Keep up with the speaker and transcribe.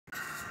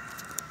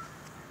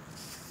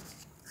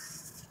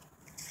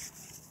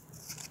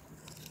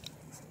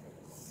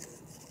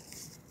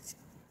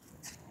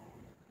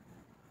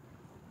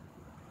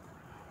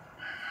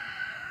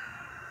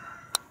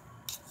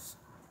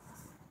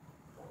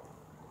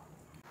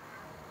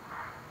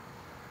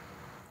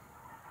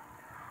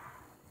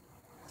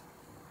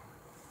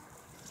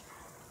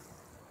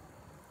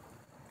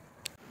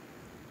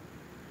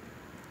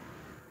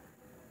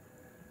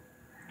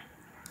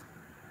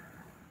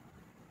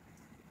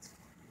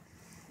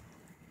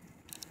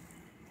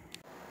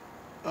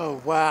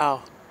Oh,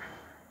 wow.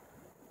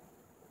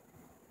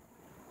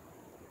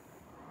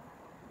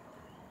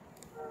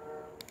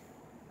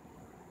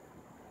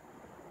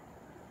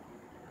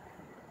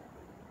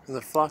 There's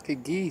a flock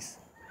of geese.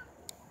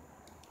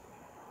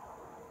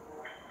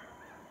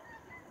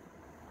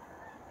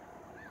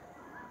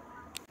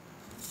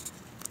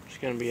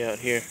 Just gonna be out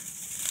here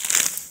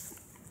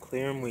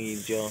clearing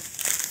weeds, y'all.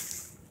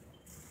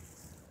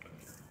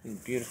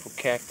 Beautiful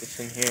cactus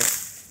in here.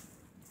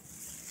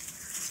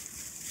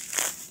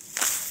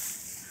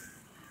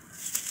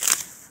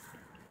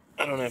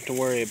 I don't have to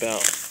worry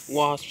about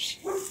wasps.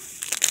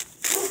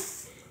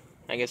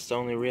 I guess the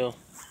only real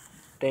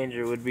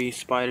danger would be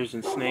spiders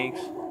and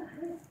snakes.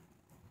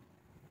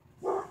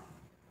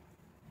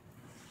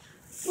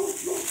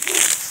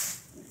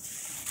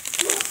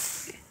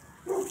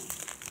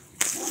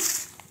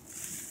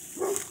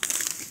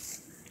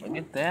 Look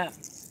at that.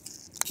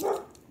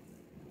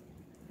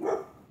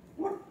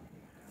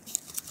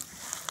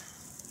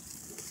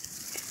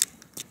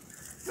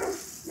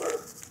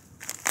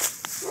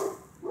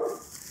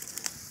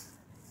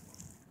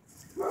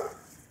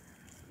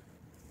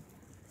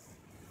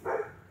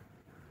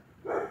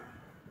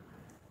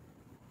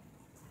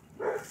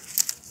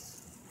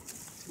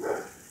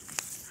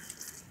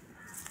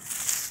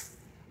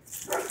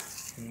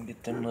 And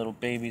get them little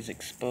babies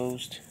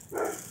exposed.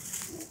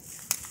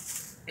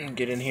 And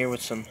get in here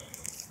with some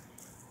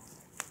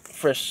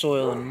fresh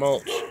soil and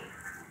mulch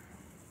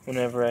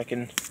whenever I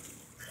can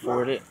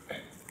afford it.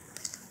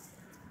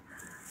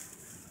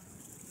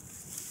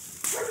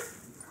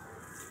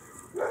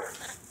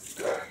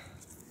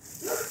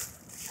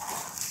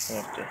 I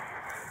have to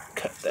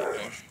cut that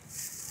one.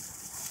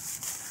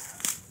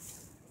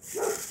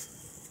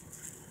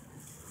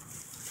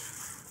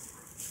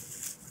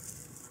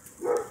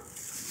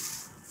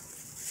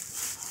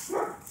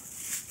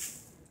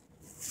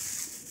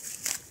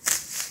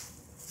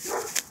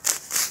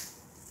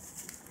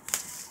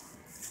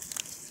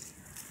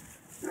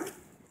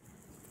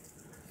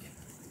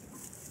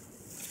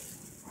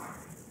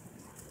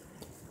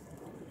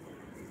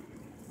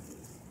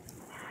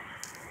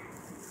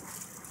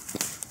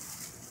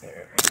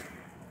 There.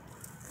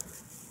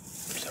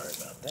 Sorry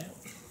about that.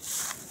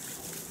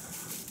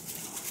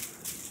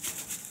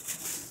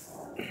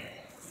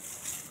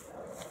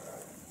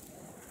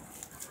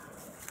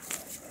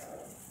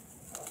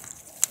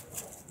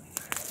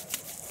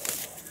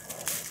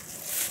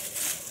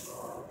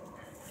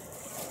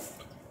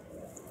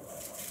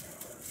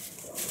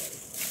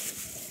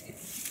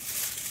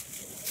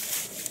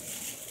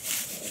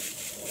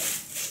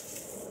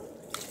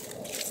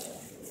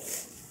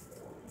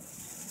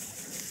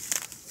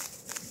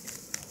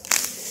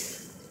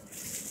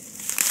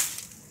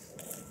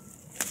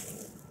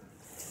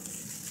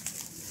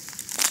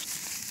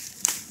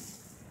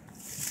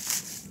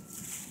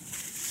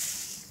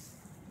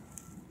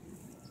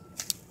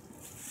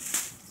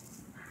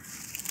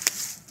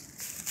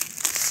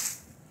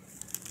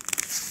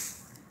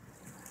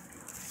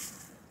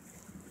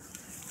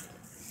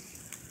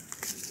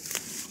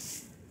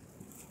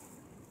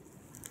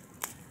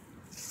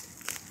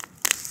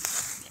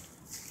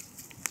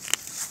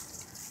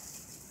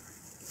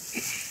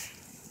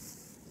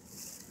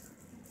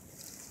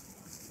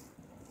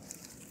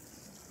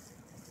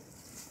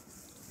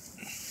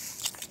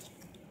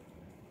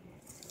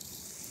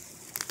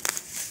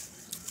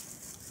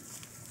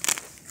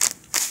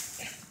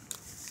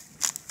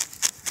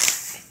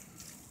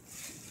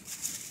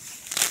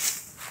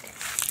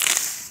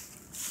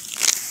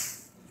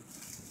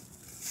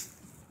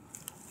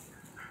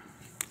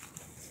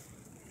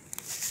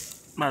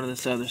 A lot of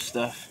this other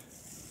stuff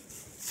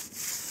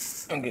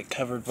will get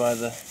covered by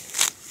the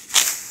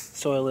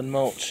soil and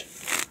mulch.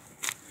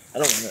 I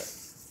don't want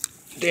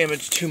to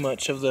damage too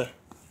much of the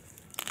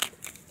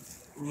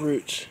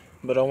roots,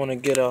 but I want to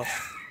get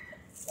off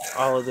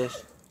all of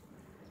this.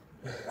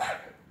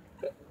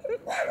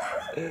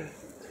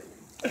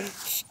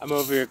 I'm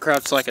over here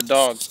crouched like a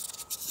dog.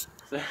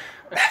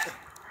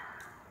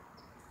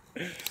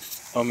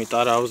 Homie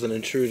thought I was an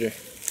intruder.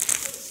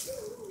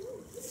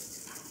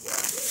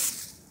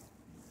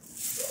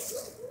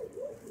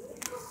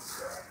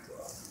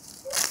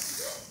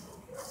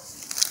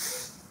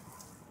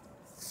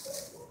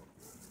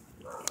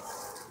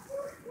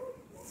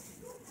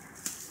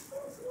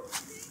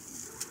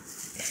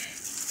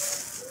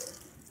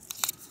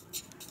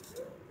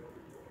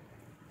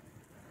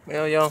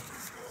 Well, y'all,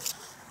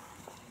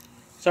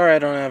 sorry I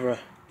don't have a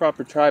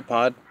proper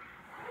tripod.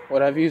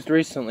 What I've used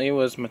recently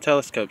was my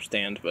telescope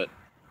stand, but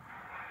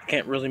I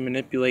can't really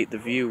manipulate the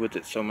view with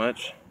it so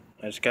much.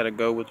 I just gotta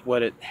go with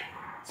what it's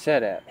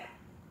set at.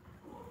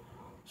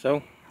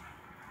 So,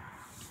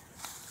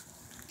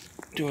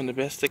 doing the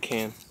best I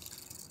can.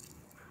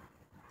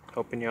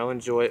 Hoping y'all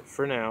enjoy it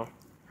for now.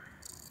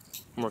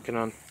 I'm working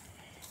on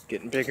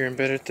getting bigger and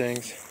better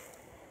things.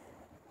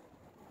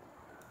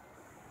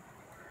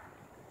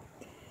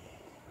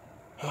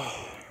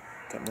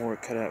 Got more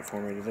work cut out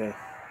for me today.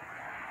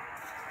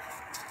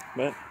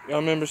 But y'all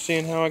remember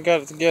seeing how I got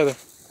it together.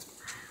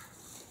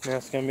 Now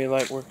it's gonna be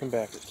like working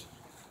backwards.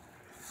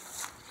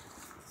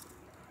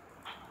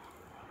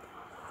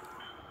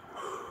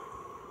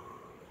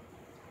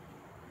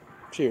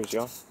 Cheers,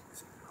 y'all.